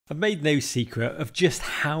I've made no secret of just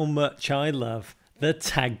how much I love the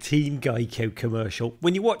Tag Team Geico commercial.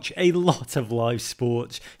 When you watch a lot of live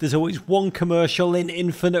sports, there's always one commercial in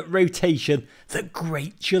infinite rotation that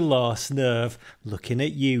grates your last nerve. Looking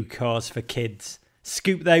at you, Cars for Kids.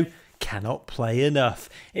 Scoop though, cannot play enough.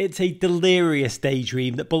 It's a delirious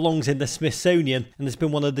daydream that belongs in the Smithsonian and has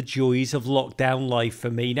been one of the joys of lockdown life for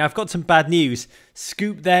me. Now I've got some bad news.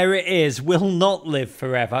 Scoop, there it is, will not live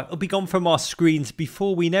forever. It'll be gone from our screens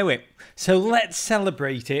before we know it. So let's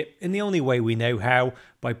celebrate it in the only way we know how,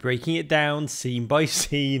 by breaking it down scene by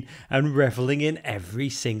scene and reveling in every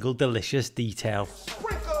single delicious detail.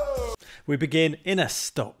 We begin in a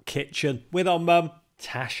stock kitchen with our mum,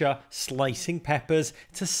 Tasha, slicing peppers.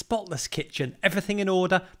 It's a spotless kitchen, everything in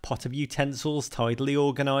order, pot of utensils tidily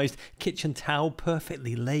organised, kitchen towel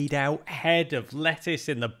perfectly laid out, head of lettuce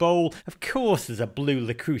in the bowl. Of course there's a blue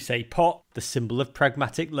Le Creuset pot, the symbol of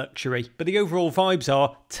pragmatic luxury, but the overall vibes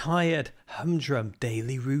are tired, humdrum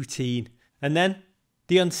daily routine. And then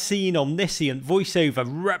the unseen omniscient voiceover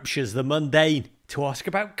ruptures the mundane to ask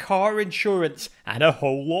about car insurance and a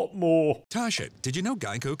whole lot more. Tasha, did you know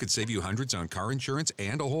Geico could save you hundreds on car insurance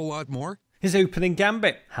and a whole lot more? His opening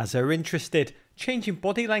gambit has her interested. Changing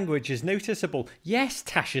body language is noticeable. Yes,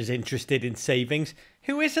 Tasha's interested in savings.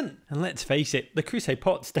 Who isn't? And let's face it, the Creuset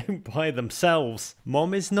pots don't buy themselves.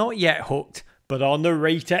 Mom is not yet hooked, but our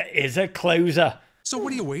narrator is a closer. So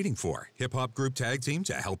what are you waiting for? Hip-hop group tag team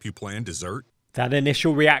to help you plan dessert? That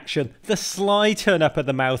initial reaction, the sly turn up of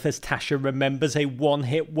the mouth as Tasha remembers a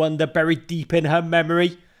one-hit wonder buried deep in her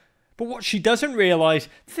memory. But what she doesn't realise,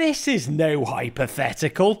 this is no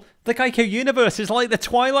hypothetical. The Geico universe is like the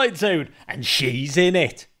Twilight Zone, and she's in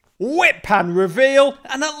it. Whip pan reveal,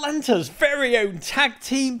 and Atlanta's very own tag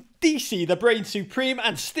team, DC the Brain Supreme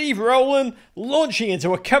and Steve Rowland, launching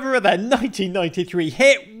into a cover of their 1993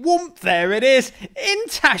 hit, Whoomp, there it is, in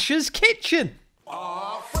Tasha's kitchen.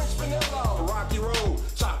 French vanilla, rocky road,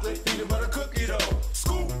 chocolate, peanut butter cookie dough.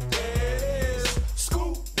 Scoop this,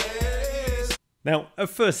 scoop this. Now, at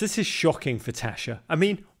first, this is shocking for Tasha. I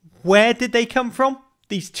mean, where did they come from?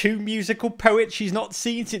 These two musical poets she's not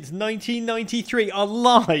seen since 1993 are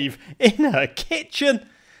live in her kitchen.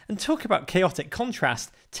 And talk about chaotic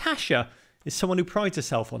contrast, Tasha is someone who prides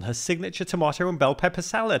herself on her signature tomato and bell pepper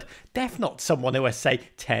salad. Def not someone who has, say,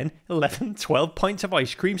 10, 11, 12 pints of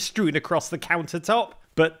ice cream strewn across the countertop.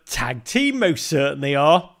 But Tag Team most certainly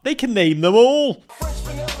are. They can name them all. French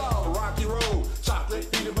vanilla, rocky road,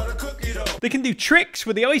 chocolate, peanut butter cookie dough. They can do tricks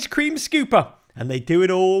with the ice cream scooper. And they do it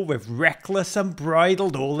all with reckless,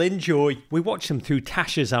 unbridled, all-in joy. We watch them through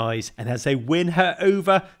Tasha's eyes, and as they win her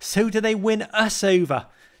over, so do they win us over.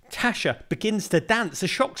 Tasha begins to dance, the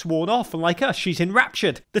shock's worn off, and like us, she's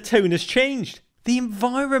enraptured. The tone has changed. The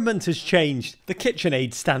environment has changed. The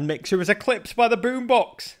KitchenAid stand mixer is eclipsed by the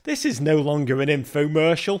boombox. This is no longer an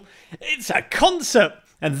infomercial. It's a concert.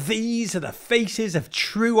 And these are the faces of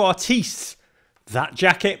true artistes. That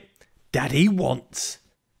jacket, Daddy wants.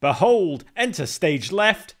 Behold, enter stage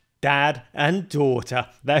left, Dad and daughter.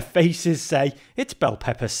 Their faces say, it's bell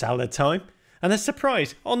pepper salad time. And they're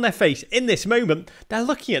surprised on their face in this moment. They're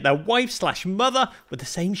looking at their wife/mother with the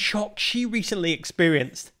same shock she recently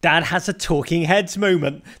experienced. Dad has a talking heads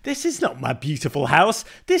moment. This is not my beautiful house.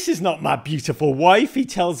 This is not my beautiful wife, he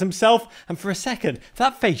tells himself. And for a second,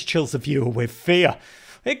 that face chills the viewer with fear.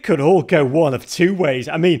 It could all go one of two ways.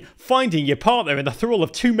 I mean, finding your partner in the thrall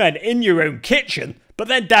of two men in your own kitchen. But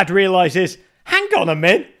then Dad realises, hang on a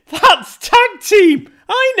minute, that's Tag Team.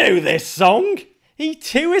 I know this song. He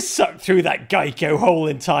too is sucked through that Geico hole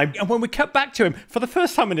in time, and when we cut back to him for the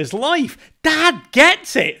first time in his life, Dad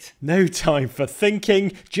gets it! No time for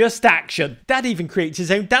thinking, just action. Dad even creates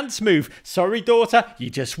his own dance move. Sorry daughter,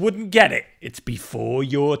 you just wouldn't get it. It's before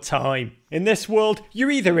your time. In this world,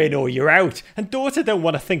 you're either in or you're out, and daughter don't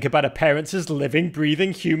want to think about her parents as living,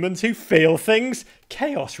 breathing humans who feel things.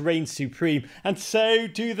 Chaos reigns supreme, and so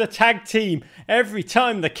do the Tag Team. Every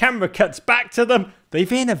time the camera cuts back to them,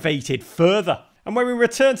 they've innovated further. And when we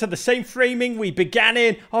return to the same framing we began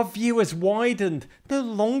in, our view has widened. No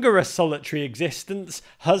longer a solitary existence.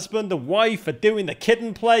 Husband and wife are doing the kid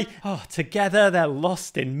and play. Oh, together they're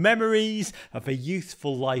lost in memories of a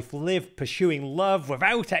youthful life lived pursuing love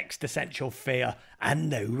without existential fear and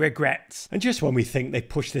no regrets. And just when we think they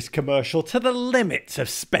push this commercial to the limits of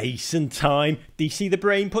space and time, DC the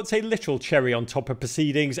Brain puts a literal cherry on top of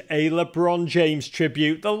proceedings, a LeBron James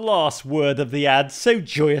tribute, the last word of the ad so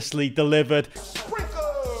joyously delivered.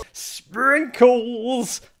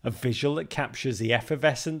 Sprinkles! A visual that captures the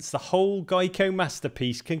effervescence the whole Geico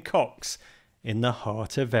masterpiece concocts in the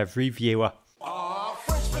heart of every viewer.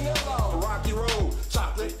 French vanilla,